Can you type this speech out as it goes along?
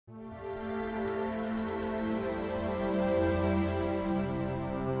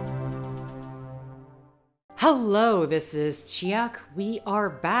Hello, this is Chiak. We are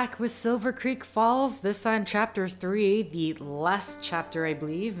back with Silver Creek Falls, this time chapter 3, the last chapter I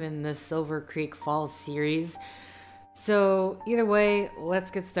believe in the Silver Creek Falls series. So either way, let's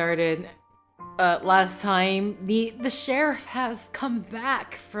get started. Last time, the sheriff has come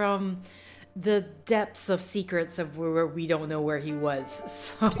back from the depths of secrets of where we don't know where he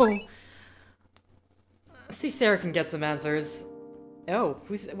was. So, let's see if Sarah can get some answers. Oh,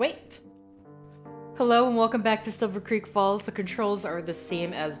 wait! Hello and welcome back to Silver Creek Falls. The controls are the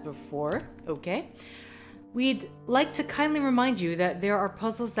same as before. Okay. We'd like to kindly remind you that there are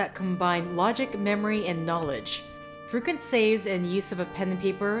puzzles that combine logic, memory, and knowledge. Frequent saves and use of a pen and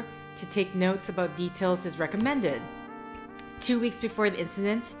paper to take notes about details is recommended. 2 weeks before the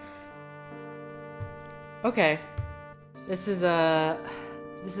incident. Okay. This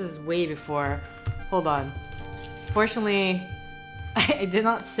is way before. Hold on. Fortunately, I did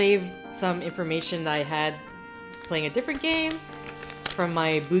not save some information that I had playing a different game from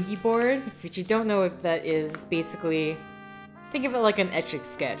my boogie board, which you don't know if that is basically, think of it like an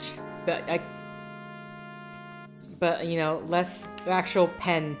Etch-a-Sketch, but you know, less actual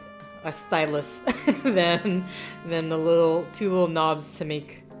pen, a stylus, than the two little knobs to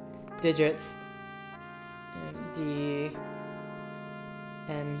make digits. D.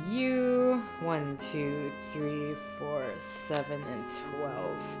 MU 1, 2, 3, 4, 7, and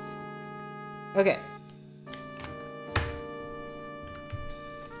 12. Okay.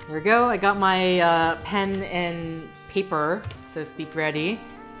 Here we go. I got my pen and paper, so to speak, ready.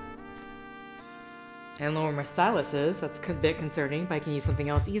 I don't know where my stylus is. That's a bit concerning, but I can use something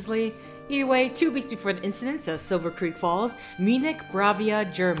else easily. Either way, 2 weeks before the incident at Silver Creek Falls, Munich, Bravia,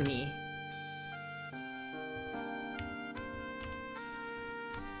 Germany.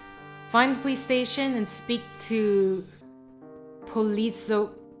 Find the police station and speak to Polizio.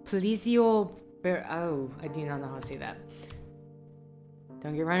 Oh, I do not know how to say that.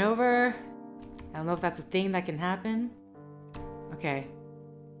 Don't get run over. I don't know if that's a thing that can happen. Okay.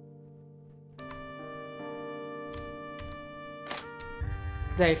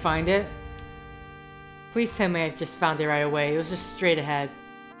 Did I find it? Please tell me I just found it right away. It was just straight ahead.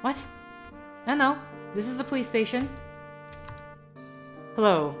 What? No. This is the police station.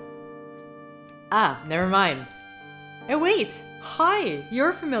 Hello. Ah, never mind. Hey, wait! Hi!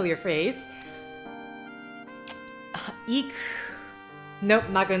 You're a familiar face. Eek. Nope,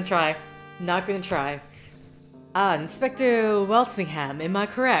 not gonna try. Not gonna try. Ah, Inspector Welsingham, am I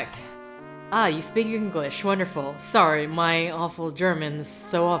correct? Ah, you speak English. Wonderful. Sorry, my awful German is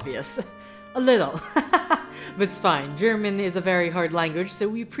so obvious. A little. But it's fine. German is a very hard language, so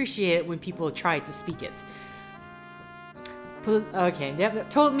we appreciate it when people try to speak it. Okay,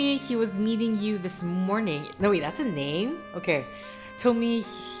 yep, told me he was meeting you this morning. No, wait, that's a name? Okay. Told me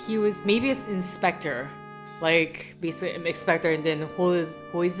he was, maybe it's Inspector. Like, basically, Inspector and then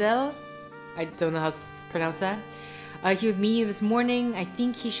Hoizel? I don't know how to pronounce that. He was meeting you this morning. I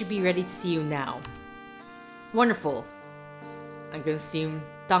think he should be ready to see you now. Wonderful. I'm gonna assume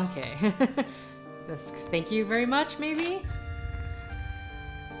danke. Thank you very much, maybe?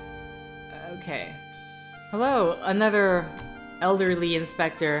 Okay. Hello, another elderly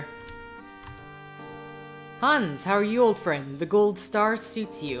inspector. Hans, how are you, old friend? The gold star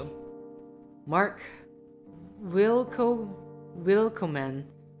suits you. Mark Wilkoman.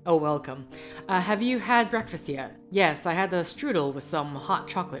 Oh, welcome. Have you had breakfast yet? Yes, I had a strudel with some hot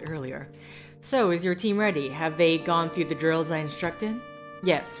chocolate earlier. So, is your team ready? Have they gone through the drills I instructed?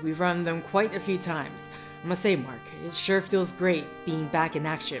 Yes, we've run them quite a few times. I must say, Mark, it sure feels great being back in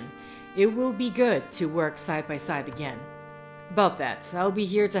action. It will be good to work side by side again. About that, I'll be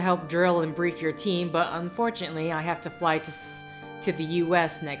here to help drill and brief your team, but unfortunately I have to fly to the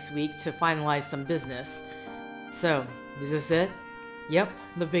US next week to finalize some business. So, is this it? Yep,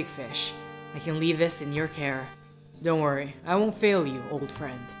 the big fish. I can leave this in your care. Don't worry, I won't fail you, old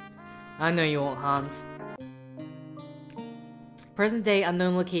friend. I know you won't, Hans. Present day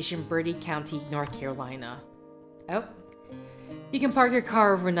unknown location, Bertie County, North Carolina. Oh. You can park your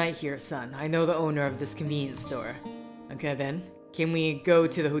car overnight here, son. I know the owner of this convenience store. Okay then, can we go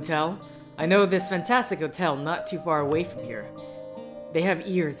to the hotel? I know this fantastic hotel not too far away from here. They have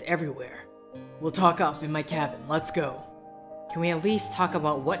ears everywhere. We'll talk up in my cabin, let's go. Can we at least talk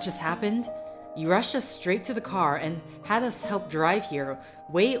about what just happened? You rushed us straight to the car and had us help drive here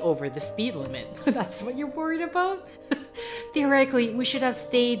way over the speed limit. That's what you're worried about? Theoretically, we should have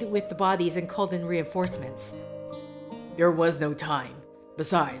stayed with the bodies and called in reinforcements. There was no time.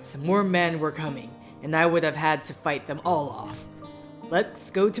 Besides, more men were coming, and I would have had to fight them all off.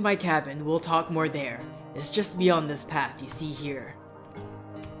 Let's go to my cabin, we'll talk more there. It's just beyond this path you see here.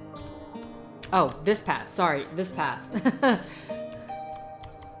 Oh, this path. Sorry, this path.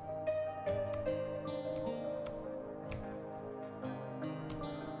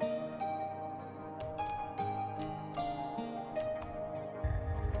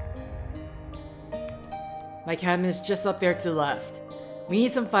 My cabin is just up there to the left. We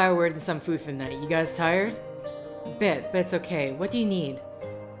need some firewood and some food for the night. You guys tired? A bit, but it's okay. What do you need?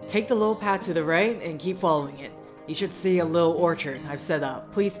 Take the little path to the right and keep following it. You should see a little orchard I've set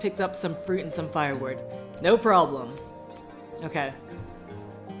up. Please pick up some fruit and some firewood. No problem. Okay.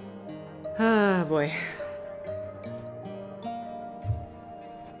 Ah, boy.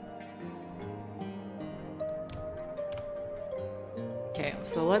 Okay,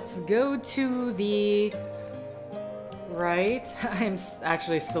 so let's go to the right. I'm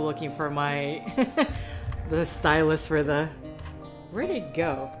actually still looking for my the stylus for the... Where did it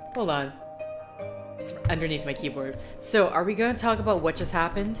go? Hold on. It's underneath my keyboard. So, are we going to talk about what just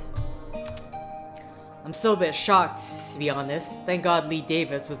happened? I'm still a bit shocked, to be honest. Thank God Lee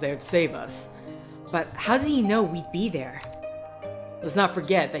Davis was there to save us. But how did he know we'd be there? Let's not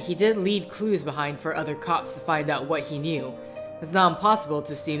forget that he did leave clues behind for other cops to find out what he knew. It's not impossible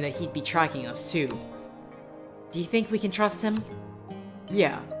to assume that he'd be tracking us too. Do you think we can trust him?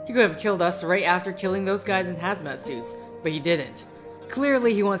 Yeah, he could have killed us right after killing those guys in hazmat suits, but he didn't.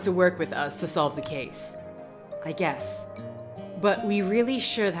 Clearly he wants to work with us to solve the case. I guess. But we really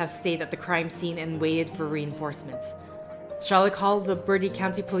should have stayed at the crime scene and waited for reinforcements. Shall I call the Bertie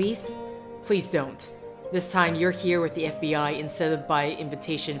County Police? Please don't. This time you're here with the FBI instead of by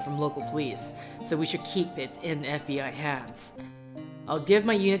invitation from local police, so we should keep it in FBI hands. I'll give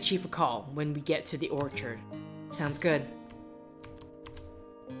my unit chief a call when we get to the orchard. Sounds good.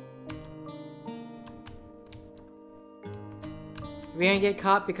 We're gonna get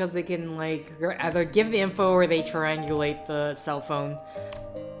caught because they can, like, either give the info or they triangulate the cell phone.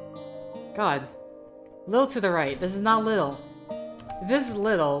 God. Little to the right. This is not little. If this is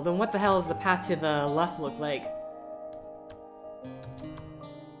little, then what the hell does the path to the left look like?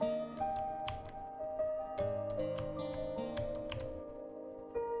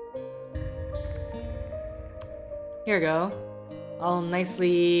 Here we go. All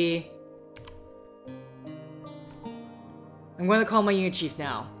nicely... I'm going to call my unit chief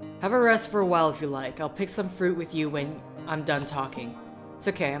now. Have a rest for a while if you like. I'll pick some fruit with you when I'm done talking. It's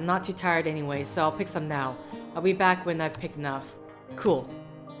okay, I'm not too tired anyway, so I'll pick some now. I'll be back when I've picked enough. Cool.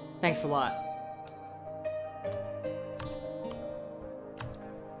 Thanks a lot.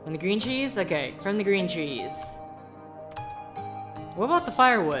 From the green trees? Okay, from the green trees. What about the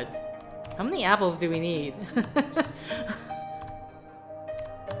firewood? How many apples do we need?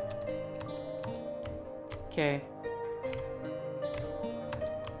 Okay.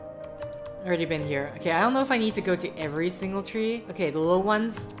 Already been here. Okay, I don't know if I need to go to every single tree. Okay, the little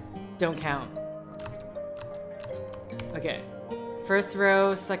ones don't count. Okay. First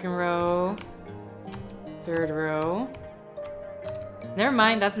row, second row, third row. Never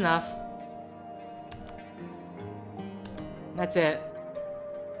mind, that's enough. That's it.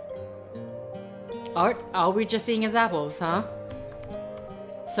 All we're just seeing is apples, huh?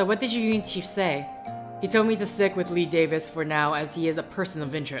 So what did your unit chief say? He told me to stick with Lee Davis for now as he is a person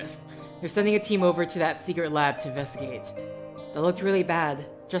of interest. They're sending a team over to that secret lab to investigate. That looked really bad,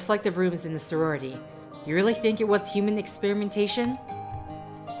 just like the rooms in the sorority. You really think it was human experimentation?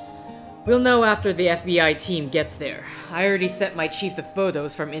 We'll know after the FBI team gets there. I already sent my chief the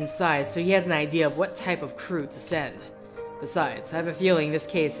photos from inside, so he has an idea of what type of crew to send. Besides, I have a feeling this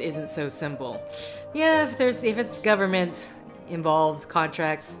case isn't so simple. Yeah, if it's government involved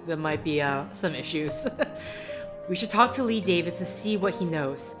contracts, there might be some issues. We should talk to Lee Davis and see what he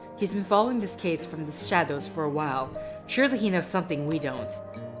knows. He's been following this case from the shadows for a while. Surely he knows something we don't.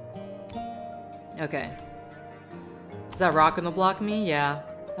 Okay. Is that rock gonna block me? Yeah,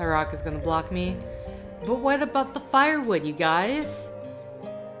 that rock is gonna block me. But what about the firewood, you guys?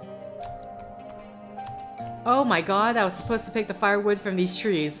 Oh my god, I was supposed to pick the firewood from these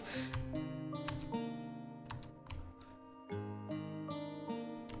trees.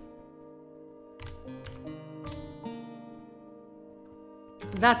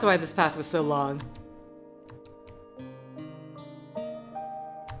 That's why this path was so long.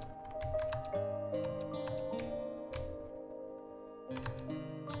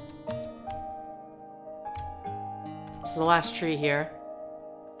 This is the last tree here,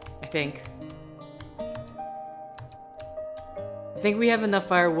 I think. I think we have enough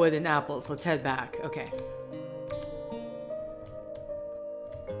firewood and apples. Let's head back. Okay.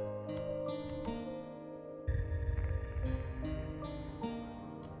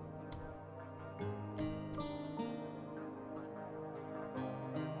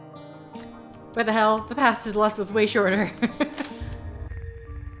 What the hell? The path to the left was way shorter.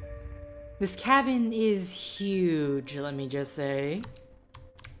 This cabin is huge, let me just say.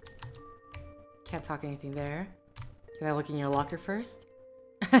 Can't talk anything there. Can I look in your locker first?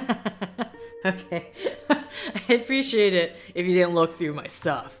 Okay. I appreciate it if you didn't look through my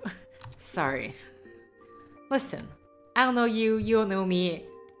stuff. Sorry. Listen, I don't know you, you don't know me.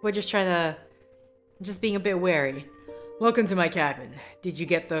 We're just trying to... just being a bit wary. Welcome to my cabin. Did you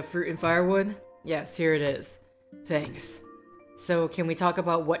get the fruit and firewood? Yes, here it is. Thanks. So, can we talk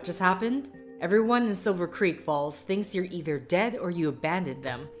about what just happened? Everyone in Silver Creek Falls thinks you're either dead or you abandoned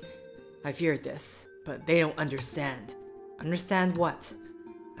them. I feared this, but they don't understand. Understand what?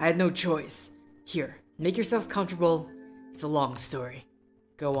 I had no choice. Here, make yourselves comfortable. It's a long story.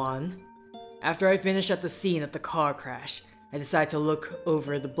 Go on. After I finished at the scene of the car crash, I decided to look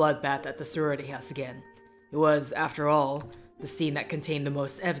over the bloodbath at the sorority house again. It was, after all, the scene that contained the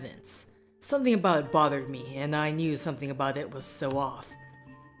most evidence. Something about it bothered me, and I knew something about it was so off.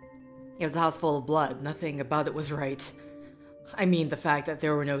 It was a house full of blood. Nothing about it was right. I mean the fact that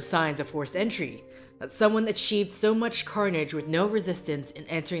there were no signs of forced entry, that someone achieved so much carnage with no resistance in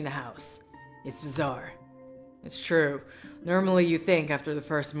entering the house. It's bizarre. It's true. Normally you think after the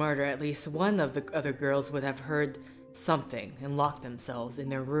first murder at least one of the other girls would have heard something and locked themselves in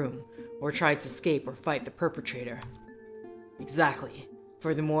their room, or tried to escape or fight the perpetrator. Exactly.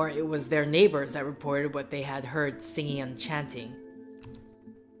 Furthermore, it was their neighbors that reported what they had heard singing and chanting.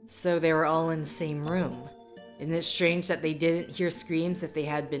 So they were all in the same room. Isn't it strange that they didn't hear screams if they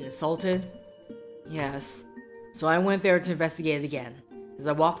had been assaulted? Yes. So I went there to investigate again. As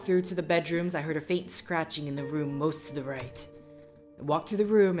I walked through to the bedrooms, I heard a faint scratching in the room most to the right. I walked to the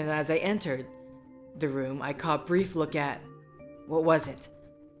room, and as I entered the room, I caught a brief look at... what was it?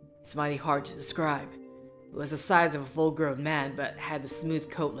 It's mighty hard to describe. It was the size of a full-grown man, but had a smooth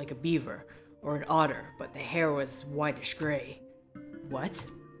coat like a beaver, or an otter, but the hair was whitish gray. What?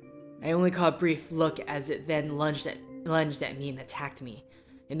 I only caught a brief look as it then lunged at me and attacked me.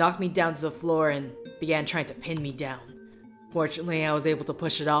 It knocked me down to the floor and began trying to pin me down. Fortunately, I was able to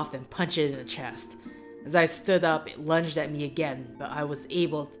push it off and punch it in the chest. As I stood up, it lunged at me again, but I was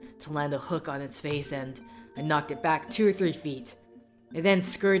able to land a hook on its face and I knocked it back 2 or 3 feet. It then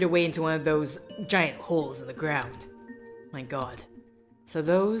scurried away into one of those giant holes in the ground. My god. So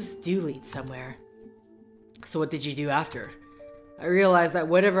those do lead somewhere. So what did you do after? I realized that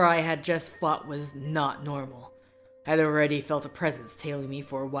whatever I had just fought was not normal. I had already felt a presence tailing me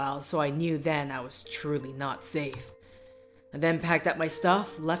for a while, so I knew then I was truly not safe. I then packed up my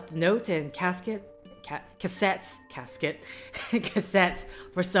stuff, left a note and cassettes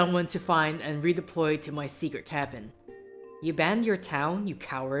for someone to find and redeploy to my secret cabin. You abandoned your town, you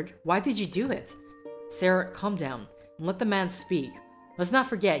coward. Why did you do it? Sara, calm down and let the man speak. Let's not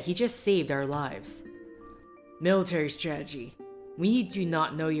forget, he just saved our lives. Military strategy. When you do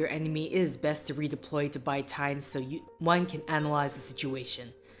not know your enemy, it is best to redeploy to buy time so one can analyze the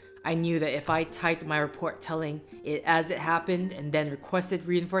situation. I knew that if I typed my report telling it as it happened and then requested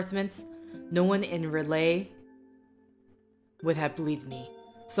reinforcements, no one in Relay would have believed me.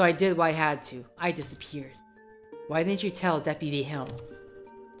 So I did what I had to. I disappeared. Why didn't you tell Deputy Hill?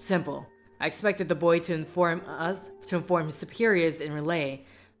 Simple. I expected the boy to inform his superiors in Relay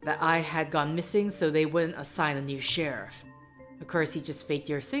that I had gone missing so they wouldn't assign a new sheriff. Of course, he just faked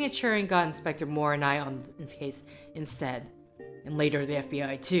your signature and got Inspector Moore and I on this case instead. And later the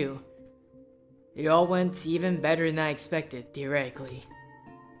FBI too. It all went even better than I expected, theoretically.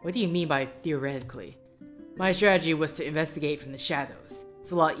 What do you mean by theoretically? My strategy was to investigate from the shadows.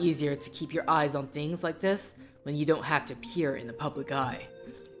 It's a lot easier to keep your eyes on things like this when you don't have to appear in the public eye.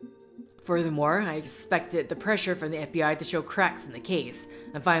 Furthermore, I expected the pressure from the FBI to show cracks in the case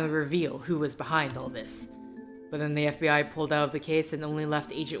and finally reveal who was behind all this. But then the FBI pulled out of the case and only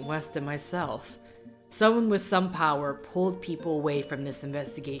left Agent West and myself. Someone with some power pulled people away from this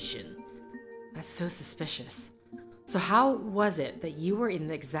investigation. That's so suspicious. So how was it that you were in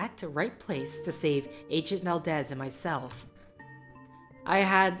the exact right place to save Agent Valdez and myself? I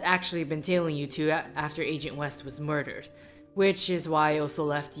had actually been tailing you two after Agent West was murdered, which is why I also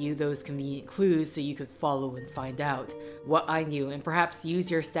left you those convenient clues so you could follow and find out what I knew and perhaps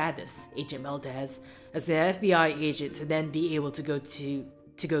use your status, Agent Valdez, as the FBI agent to then be able to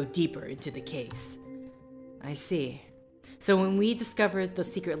go deeper into the case. I see. So when we discovered the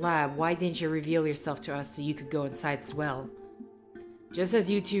secret lab, why didn't you reveal yourself to us so you could go inside as well? Just as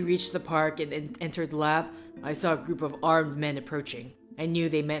you two reached the park and entered the lab, I saw a group of armed men approaching. I knew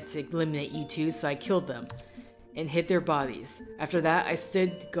they meant to eliminate you two, so I killed them and hid their bodies. After that, I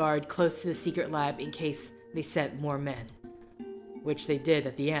stood guard close to the secret lab in case they sent more men. Which they did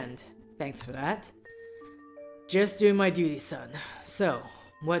at the end. Thanks for that. Just doing my duty, son. So,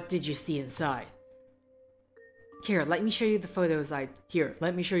 what did you see inside? Here, let me show you the photos I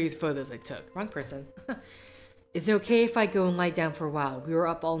took. Wrong person. Is it okay if I go and lie down for a while? We were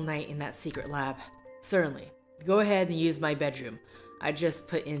up all night in that secret lab. Certainly. Go ahead and use my bedroom. I just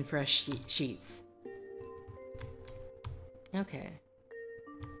put in fresh sheets. Okay.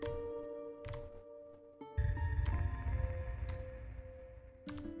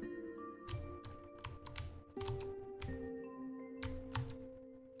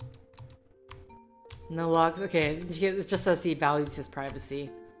 No logs. Okay, it's just as he values his privacy.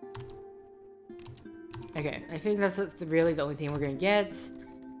 Okay, I think that's really the only thing we're gonna get.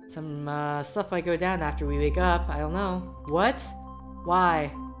 Some stuff might go down after we wake up. I don't know. What? Why?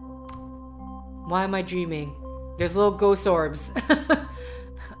 Why am I dreaming? There's little ghost orbs.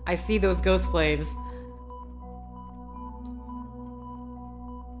 I see those ghost flames.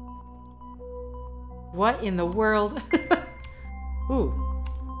 What in the world? Ooh.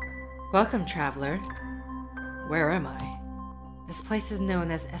 Welcome, traveler. Where am I? This place is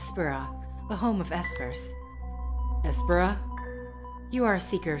known as Espera, the home of Espers. Espera? You are a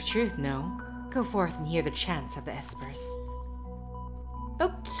seeker of truth, no? Go forth and hear the chants of the Espers.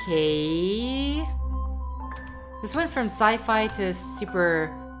 Okay. This went from sci-fi to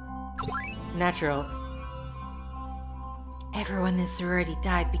super natural. Everyone in sorority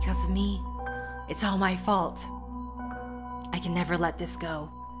died because of me. It's all my fault. I can never let this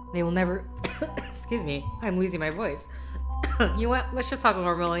go. They will never... Excuse me, I'm losing my voice. You know what? Let's just talk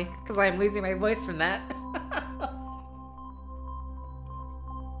normally, because I'm losing my voice from that.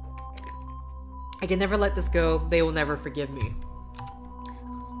 I can never let this go. They will never forgive me.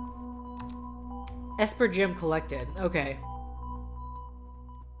 Esper Gem collected. Okay.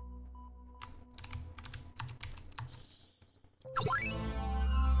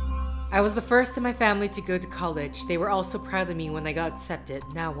 I was the first in my family to go to college. They were all so proud of me when I got accepted.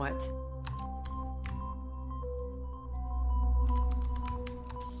 Now what?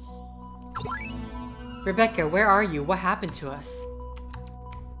 Rebecca, where are you? What happened to us?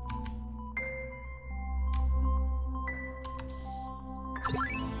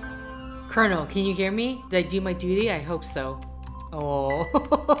 Colonel, can you hear me? Did I do my duty? I hope so.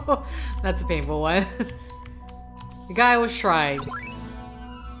 Oh, that's a painful one. The guy was trying.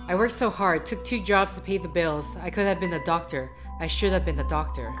 I worked so hard, took 2 jobs to pay the bills. I could have been a doctor. I should have been a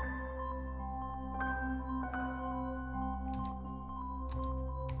doctor.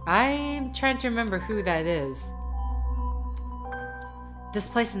 I'm trying to remember who that is. This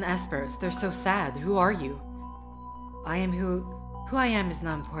place in Espers, they're so sad. Who are you? I am who I am is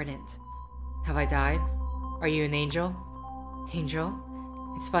not important. Have I died? Are you an angel? Angel?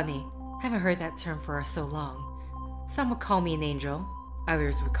 It's funny. I haven't heard that term for so long. Some would call me an angel.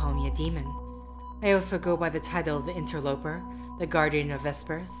 Others would call me a demon. I also go by the title of the Interloper, the Guardian of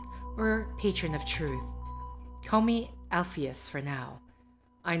Vespers, or Patron of Truth. Call me Alpheus for now.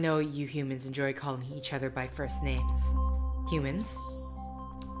 I know you humans enjoy calling each other by first names. Humans?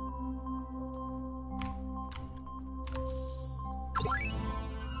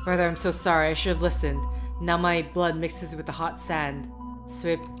 Brother, I'm so sorry. I should have listened. Now my blood mixes with the hot sand.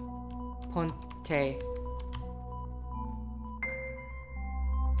 Swip Ponte.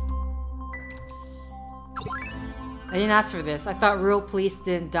 I didn't ask for this. I thought rural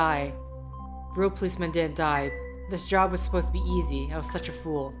policemen didn't die. This job was supposed to be easy. I was such a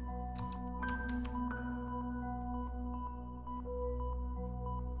fool.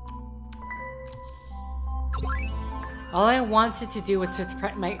 All I wanted to do was to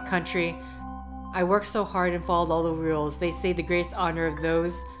protect my country. I worked so hard and followed all the rules. They say the greatest honor of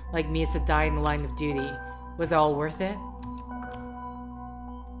those like me is to die in the line of duty. Was it all worth it?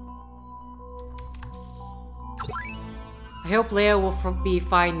 I hope Leia will be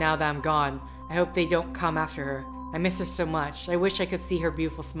fine now that I'm gone. I hope they don't come after her. I miss her so much. I wish I could see her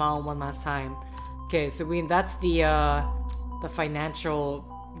beautiful smile one last time. Okay, so that's the financial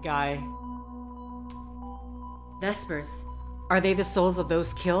guy. Vespers. Are they the souls of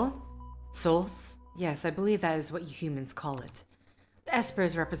those killed? Souls? Yes, I believe that is what you humans call it. The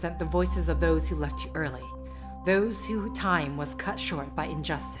Espers represent the voices of those who left too early. Those whose time was cut short by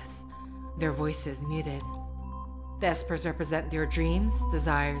injustice. Their voices muted. The Espers represent their dreams,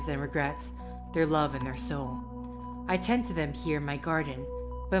 desires, and regrets, their love and their soul. I tend to them here in my garden,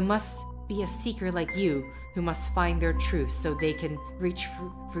 but it must be a seeker like you who must find their truth so they can reach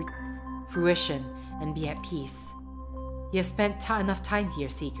fruition and be at peace. You have spent enough time here,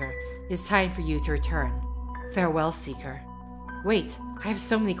 Seeker. It's time for you to return. Farewell, Seeker. Wait, I have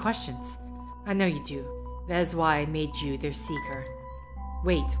so many questions. I know you do. That is why I made you their Seeker.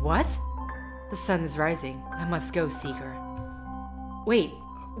 Wait, what? The sun is rising. I must go, Seeker. Wait,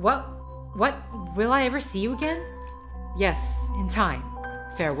 what? What? Will I ever see you again? Yes, in time.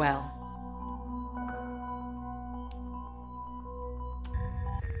 Farewell.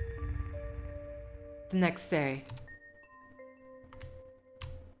 The next day.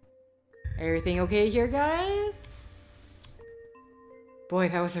 Everything okay here, guys? Boy,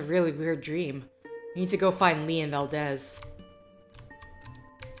 that was a really weird dream. We need to go find Lee and Valdez.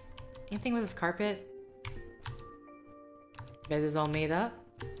 Anything with this carpet? Bed is all made up.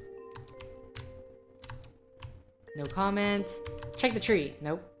 No comment. Check the tree.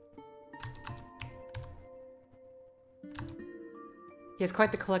 Nope. He has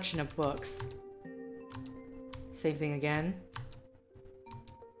quite the collection of books. Same thing again.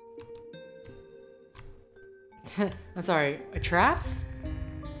 I'm sorry, traps?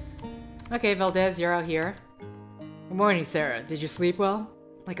 Okay, Valdez, you're out here. Good morning, Sara. Did you sleep well?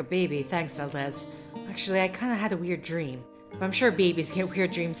 Like a baby, thanks, Valdez. Actually, I kinda had a weird dream. But I'm sure babies get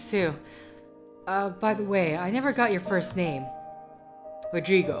weird dreams too. By the way, I never got your first name.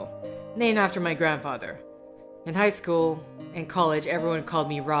 Rodrigo. Named after my grandfather. In high school and college, everyone called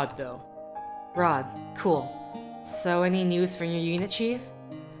me Rod, though. Rod. Cool. So, any news from your unit, Chief?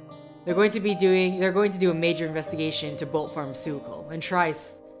 They're going to do a major investigation into Bolt Pharmaceutical and try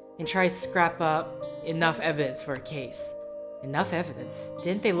to scrap up enough evidence for a case. Enough evidence?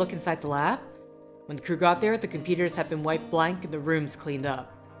 Didn't they look inside the lab? When the crew got there, the computers had been wiped blank and the rooms cleaned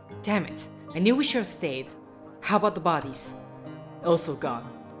up. Damn it. I knew we should have stayed. How about the bodies? Also gone.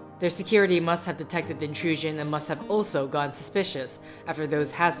 Their security must have detected the intrusion and must have also gone suspicious after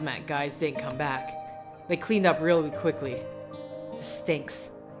those hazmat guys didn't come back. They cleaned up really quickly. This stinks.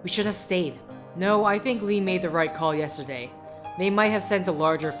 We should have stayed. No, I think Lee made the right call yesterday. They might have sent a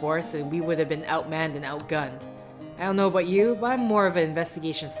larger force and we would have been outmanned and outgunned. I don't know about you, but I'm more of an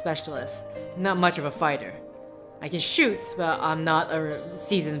investigation specialist. I'm not much of a fighter. I can shoot, but I'm not a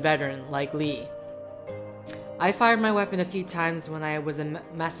seasoned veteran like Lee. I fired my weapon a few times when I was a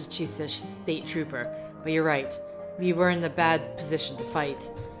Massachusetts state trooper, but you're right. We were in a bad position to fight.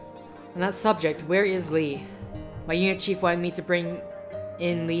 On that subject, where is Lee? My unit chief wanted me to bring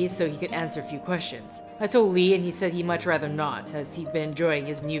in Lee so he could answer a few questions. I told Lee and he said he'd much rather not, as he'd been enjoying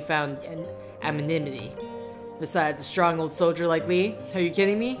his newfound anonymity. Besides, a strong old soldier like Lee? Are you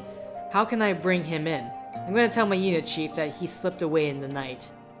kidding me? How can I bring him in? I'm gonna tell my unit chief that he slipped away in the night.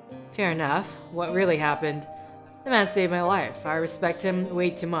 Fair enough. What really happened? The man saved my life. I respect him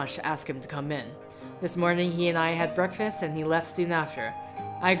way too much to ask him to come in. This morning he and I had breakfast and he left soon after.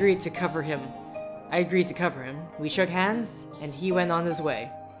 I agreed to cover him. We shook hands and he went on his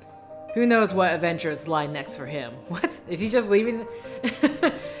way. Who knows what adventures lie next for him? What? Is he just leaving?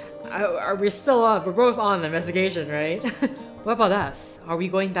 We're still on. We're both on the investigation, right? What about us? Are we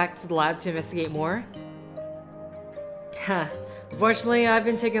going back to the lab to investigate more? Unfortunately, I've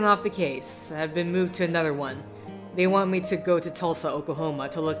been taken off the case. I've been moved to another one. They want me to go to Tulsa, Oklahoma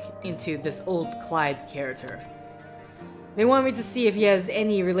to look into this old Clyde character. They want me to see if he has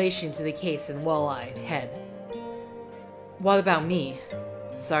any relation to the case in Walleye Head. What about me?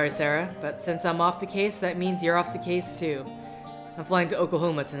 Sorry, Sara, but since I'm off the case, that means you're off the case too. I'm flying to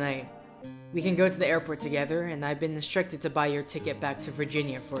Oklahoma tonight. We can go to the airport together, and I've been instructed to buy your ticket back to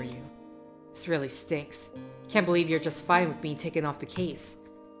Virginia for you. This really stinks. Can't believe you're just fine with me taking off the case.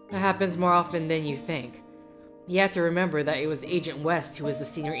 That happens more often than you think. You have to remember that it was Agent West who was the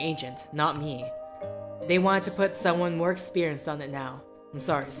senior agent, not me. They wanted to put someone more experienced on it now. I'm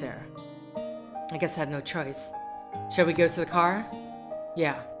sorry, Sara. I guess I have no choice. Shall we go to the car?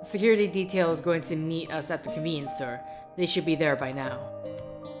 Yeah, the security detail is going to meet us at the convenience store. They should be there by now.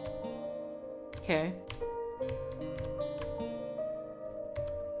 Okay.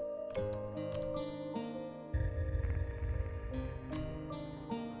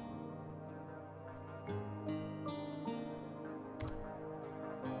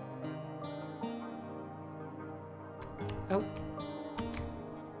 Oh.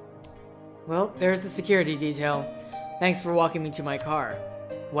 Well, there's the security detail. Thanks for walking me to my car.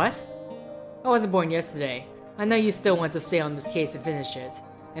 What? I wasn't born yesterday. I know you still want to stay on this case and finish it.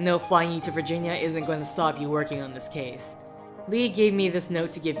 I know flying you to Virginia isn't going to stop you working on this case. Lee gave me this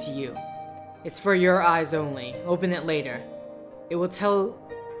note to give to you. It's for your eyes only. Open it later. It will tell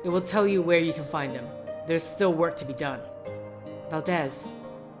you where you can find him. There's still work to be done. Valdez,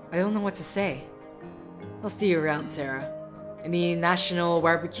 I don't know what to say. I'll see you around, Sara. Any national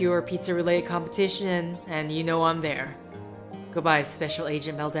barbecue or pizza related competition, and you know I'm there. Goodbye, Special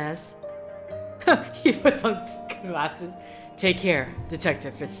Agent Valdez. He puts on glasses. Take care,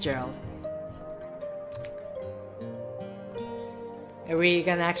 Detective Fitzgerald. Are we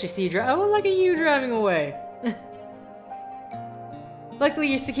gonna actually see you oh, look at you driving away. Luckily,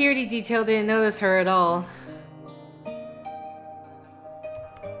 your security detail didn't notice her at all.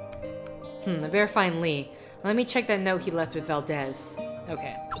 I better find Lee. Let me check that note he left with Valdez.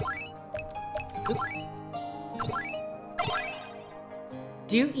 Okay. Oop.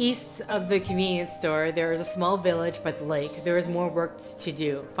 Due east of the convenience store, there is a small village by the lake. There is more work to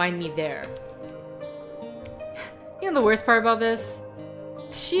do. Find me there. You know the worst part about this?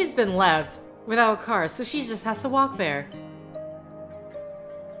 She's been left without a car, so she just has to walk there.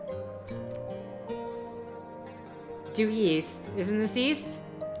 Due east. Isn't this east?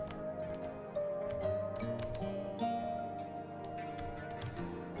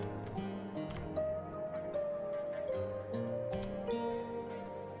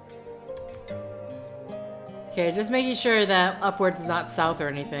 Okay, just making sure that upwards is not south or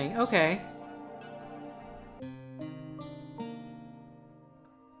anything. Okay.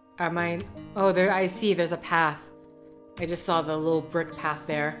 Am I... Oh, there, I see. There's a path. I just saw the little brick path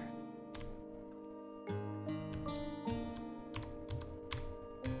there.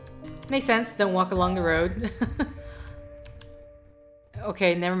 Makes sense. Don't walk along the road.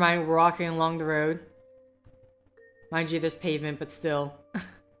 Okay, never mind. We're walking along the road. Mind you, there's pavement, but still.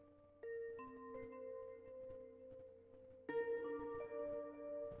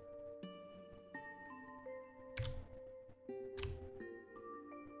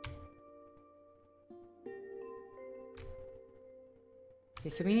 Okay,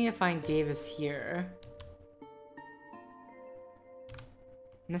 so we need to find Davis here.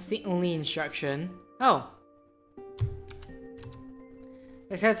 And that's the only instruction. Oh!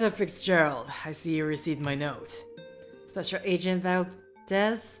 Detective Fitzgerald, I see you received my note. Special Agent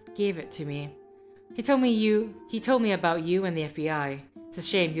Valdez gave it to me. He told me about you and the FBI. It's a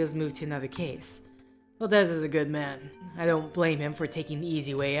shame he was moved to another case. Valdez is a good man. I don't blame him for taking the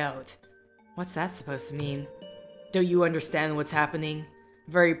easy way out. What's that supposed to mean? Don't you understand what's happening?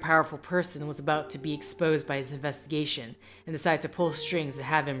 A very powerful person was about to be exposed by his investigation and decided to pull strings to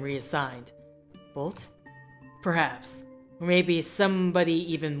have him reassigned. Bolt? Perhaps. Or maybe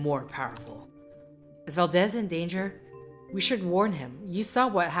somebody even more powerful. Is Valdez in danger? We should warn him. You saw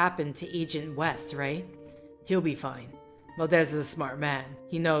what happened to Agent West, right? He'll be fine. Valdez is a smart man.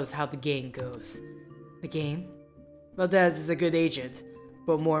 He knows how the game goes. The game? Valdez is a good agent,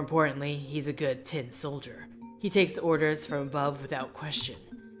 but more importantly, he's a good tin soldier. He takes orders from above without question.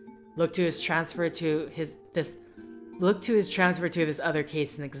 Look to his transfer to this other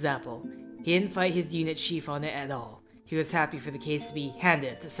case as an example. He didn't fight his unit chief on it at all. He was happy for the case to be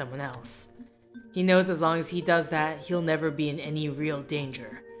handed to someone else. He knows as long as he does that, he'll never be in any real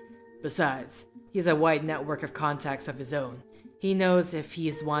danger. Besides, he has a wide network of contacts of his own. He knows if he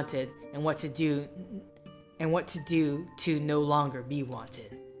is wanted and what to do to no longer be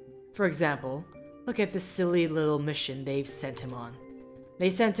wanted. For example, look at this silly little mission they've sent him on. They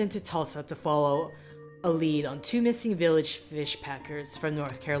sent him to Tulsa to follow a lead on 2 missing village fish packers from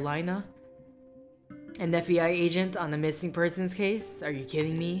North Carolina. An FBI agent on a missing persons case? Are you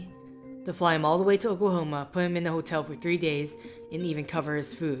kidding me? To fly him all the way to Oklahoma, put him in a hotel for 3 days, and even cover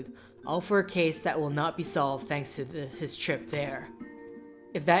his food. All for a case that will not be solved thanks to his trip there.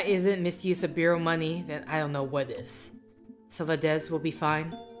 If that isn't misuse of bureau money, then I don't know what is. So Valdez will be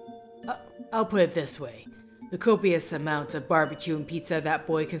fine? I'll put it this way. The copious amount of barbecue and pizza that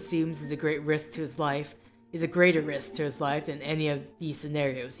boy consumes is a greater risk to his life than any of these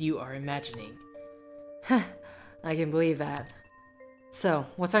scenarios you are imagining. I can believe that. So,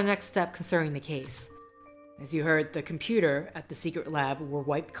 what's our next step concerning the case? As you heard, the computer at the secret lab were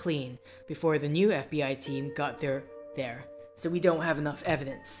wiped clean before the new FBI team got there, so we don't have enough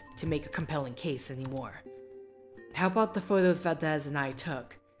evidence to make a compelling case anymore. How about the photos Valdez and I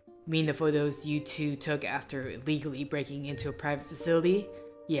took? You mean the photos you two took after illegally breaking into a private facility?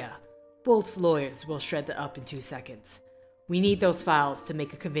 Yeah, Bolt's lawyers will shred that up in 2 seconds. We need those files to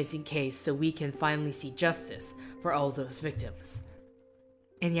make a convincing case so we can finally see justice for all those victims.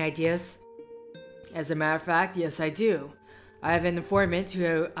 Any ideas? As a matter of fact, yes I do. I have an informant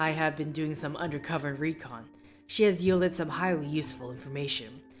who I have been doing some undercover recon. She has yielded some highly useful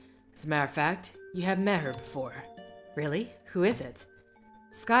information. As a matter of fact, you have met her before. Really? Who is it?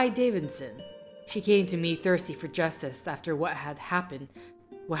 Sky Davidson. She came to me thirsty for justice after what had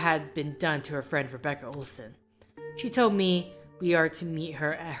been done to her friend Rebecca Olson. She told me we are to meet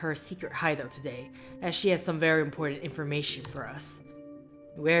her at her secret hideout today, as she has some very important information for us.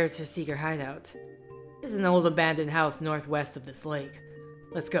 Where is her secret hideout? It's an old abandoned house northwest of this lake.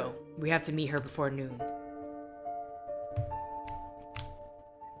 Let's go. We have to meet her before noon.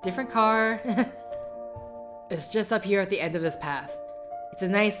 Different car. It's just up here at the end of this path. It's a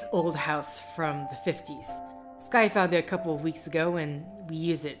nice old house from the 50s. Sky found it a couple of weeks ago and we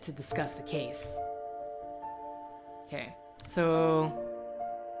use it to discuss the case. Okay, so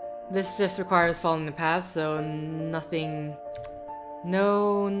this just requires following the path, so nothing,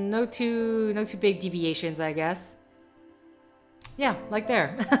 no too big deviations, I guess. Yeah, like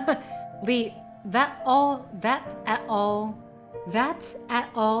there. Lee, that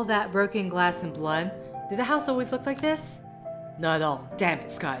broken glass and blood, did the house always look like this? Not at all. Damn it,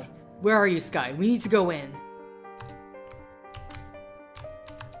 Sky. Where are you, Sky? We need to go in.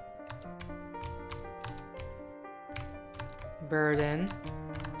 Burden.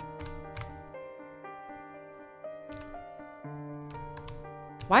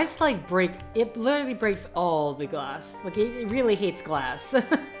 Why does it like break? It literally breaks all the glass. Like it really hates glass.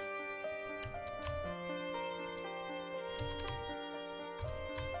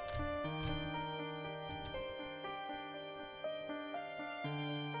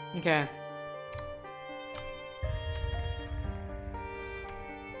 Okay.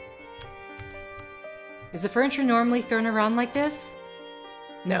 Is the furniture normally thrown around like this?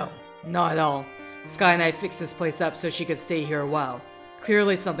 No, not at all. Sky and I fixed this place up so she could stay here a while.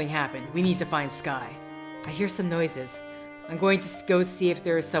 Clearly something happened. We need to find Sky. I hear some noises. I'm going to go see if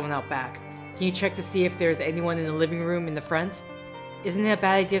there is someone out back. Can you check to see if there's anyone in the living room in the front? Isn't it a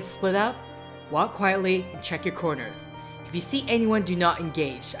bad idea to split up? Walk quietly and check your corners. If you see anyone, do not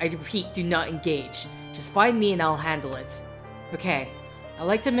engage. I repeat, do not engage. Just find me and I'll handle it. Okay. I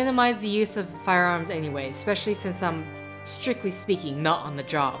like to minimize the use of firearms anyway, especially since I'm, strictly speaking, not on the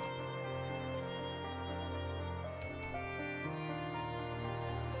job.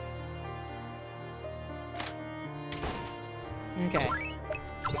 Okay.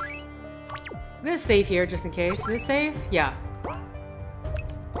 I'm gonna save here just in case. Is it save? Yeah.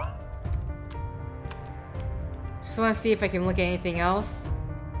 Just wanna see if I can look at anything else.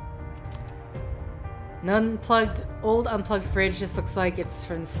 An old unplugged fridge just looks like it's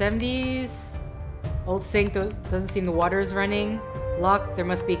from the 70s. Old sink, doesn't seem the water is running. Lock, there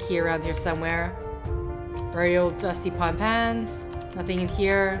must be a key around here somewhere. Very old dusty pot and pans. Nothing in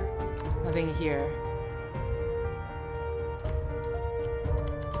here. Nothing in here.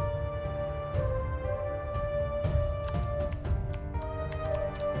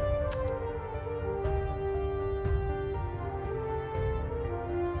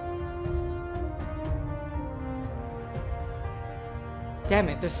 Damn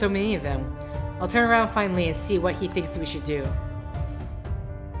it, there's so many of them. I'll turn around finally and see what he thinks we should do.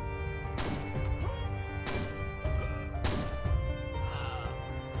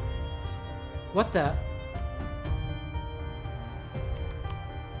 What the?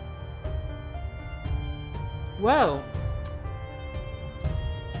 Whoa!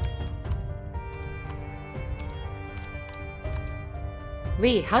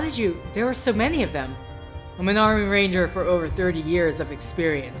 Lee, how did you... There were so many of them. I'm an Army Ranger for over 30 years of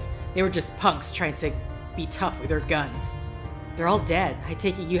experience. They were just punks trying to be tough with their guns. They're all dead. I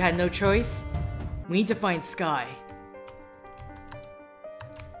take it you had no choice? We need to find Sky.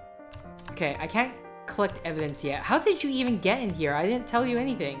 Okay, I can't collect evidence yet. How did you even get in here? I didn't tell you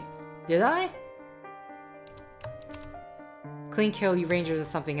anything. Did I? Clean kill, you Rangers, or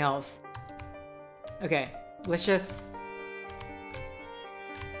something else. Okay, let's just...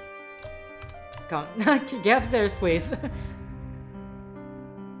 Come on, get upstairs, please.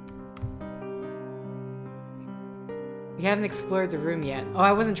 We haven't explored the room yet. Oh,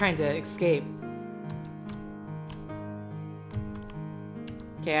 I wasn't trying to escape.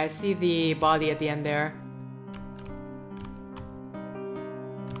 Okay, I see the body at the end there.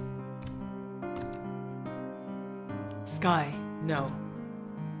 Sky, no.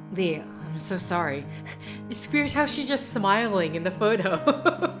 Lee, I'm so sorry. It's weird how she's just smiling in the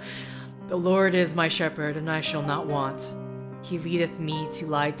photo. The Lord is my shepherd, and I shall not want. He leadeth me to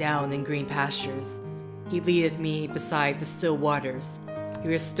lie down in green pastures. He leadeth me beside the still waters. He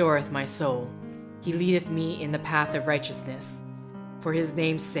restoreth my soul. He leadeth me in the path of righteousness. For his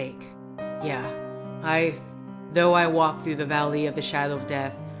name's sake. Yeah, though I walk through the valley of the shadow of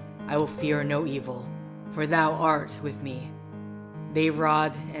death, I will fear no evil, for thou art with me. Thy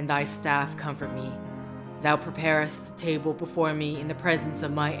rod and thy staff comfort me. Thou preparest a table before me in the presence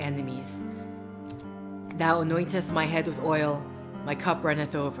of my enemies. Thou anointest my head with oil, my cup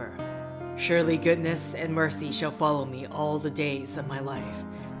runneth over. Surely goodness and mercy shall follow me all the days of my life,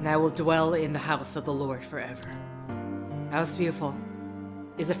 and I will dwell in the house of the Lord forever. That was beautiful.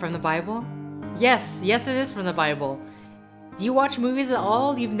 Is it from the Bible? Yes, yes it is from the Bible. Do you watch movies at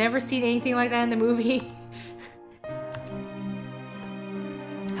all? You've never seen anything like that in the movie?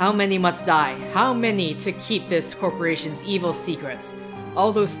 How many must die? How many to keep this corporation's evil secrets?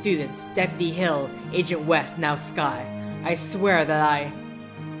 All those students, Deputy Hill, Agent West, now Sky. I swear that I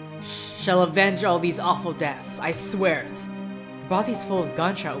shall avenge all these awful deaths. I swear it. Her body's full of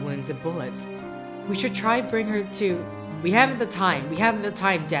gunshot wounds and bullets. We should try bring her to... We haven't the time,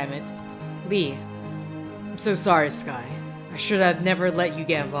 damn it. Lee. I'm so sorry, Sky. I should have never let you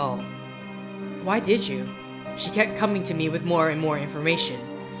get involved. Why did you? She kept coming to me with more and more information.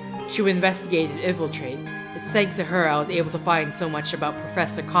 She would investigate and infiltrate. It's thanks to her I was able to find so much about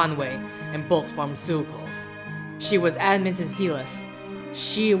Professor Conway and Bolt Pharmaceuticals. She was adamant and zealous.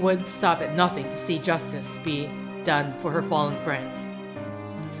 She would stop at nothing to see justice be done for her fallen friends.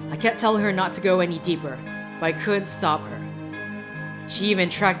 I kept telling her not to go any deeper, but I couldn't stop her. She even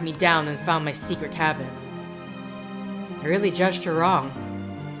tracked me down and found my secret cabin. I really judged her wrong.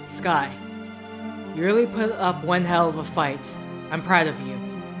 Sky, you really put up one hell of a fight. I'm proud of you.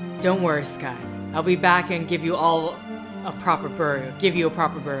 Don't worry, Sky. I'll be back and give you all a proper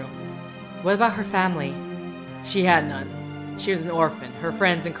burial. What about her family? She had none. She was an orphan. Her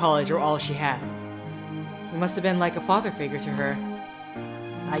friends in college were all she had. You must have been like a father figure to her.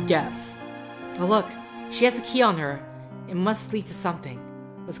 I guess. Oh look, she has a key on her. It must lead to something.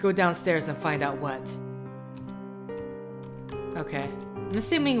 Let's go downstairs and find out what. Okay. I'm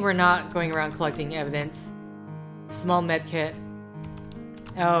assuming we're not going around collecting evidence. Small medkit.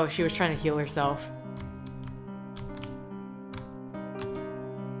 Oh, she was trying to heal herself.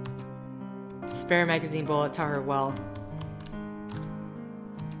 Spare magazine bullet taught her well.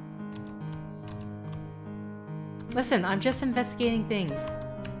 Listen, I'm just investigating things.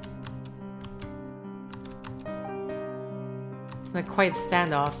 Like quite a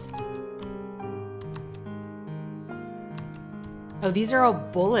standoff. Oh, these are all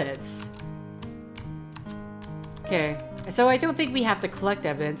bullets. Okay, so I don't think we have to collect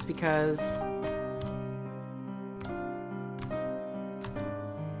evidence because...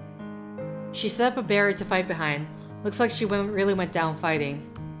 She set up a barrier to fight behind. Looks like she really went down fighting.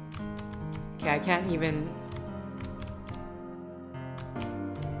 Okay, I can't even...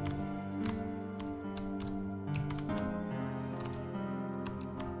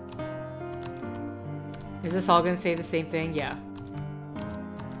 Is this all gonna say the same thing? Yeah.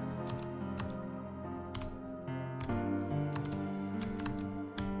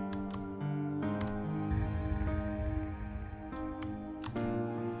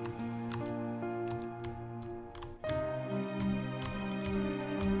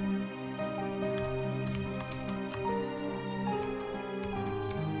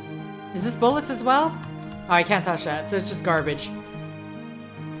 Is this bullets as well? Oh, I can't touch that, so it's just garbage.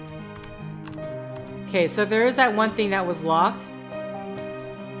 Okay, so there is that one thing that was locked.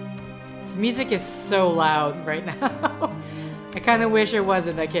 This music is so loud right now. I kind of wish it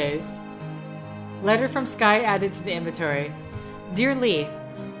wasn't the case. Letter from Sky added to the inventory. Dear Lee,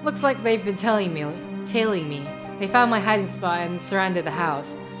 looks like they've been tailing me. They found my hiding spot and surrounded the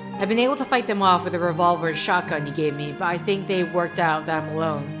house. I've been able to fight them off with a revolver and shotgun you gave me, but I think they worked out that I'm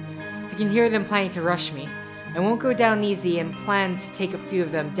alone. I can hear them planning to rush me. I won't go down easy and plan to take a few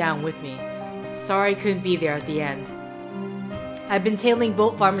of them down with me. Sorry I couldn't be there at the end. I've been tailing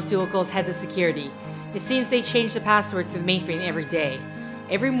Bolt Pharmaceuticals' head of security. It seems they change the password to the mainframe every day.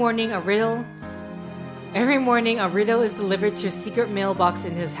 Every morning a riddle is delivered to a secret mailbox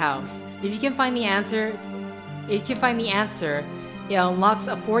in his house. If you can find the answer, it unlocks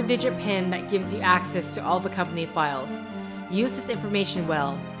a 4-digit PIN that gives you access to all the company files. Use this information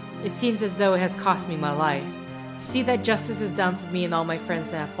well. It seems as though it has cost me my life. See that justice is done for me and all my friends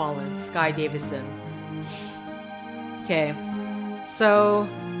that have fallen. Sky Davison. Okay. So,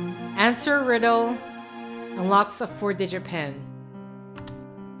 answer a riddle, unlocks a 4-digit PIN.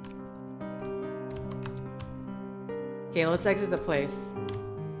 Okay, let's exit the place.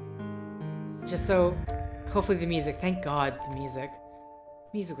 Just so... Hopefully the music. Thank God, the music.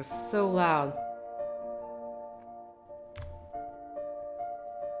 Music was so loud.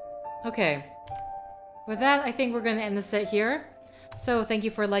 Okay. With that, I think we're going to end the set here. So, thank you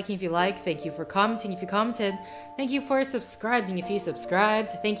for liking if you liked. Thank you for commenting if you commented. Thank you for subscribing if you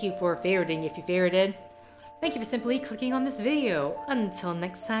subscribed. Thank you for favoriting if you favorited. Thank you for simply clicking on this video. Until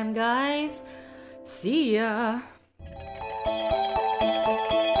next time, guys. See ya!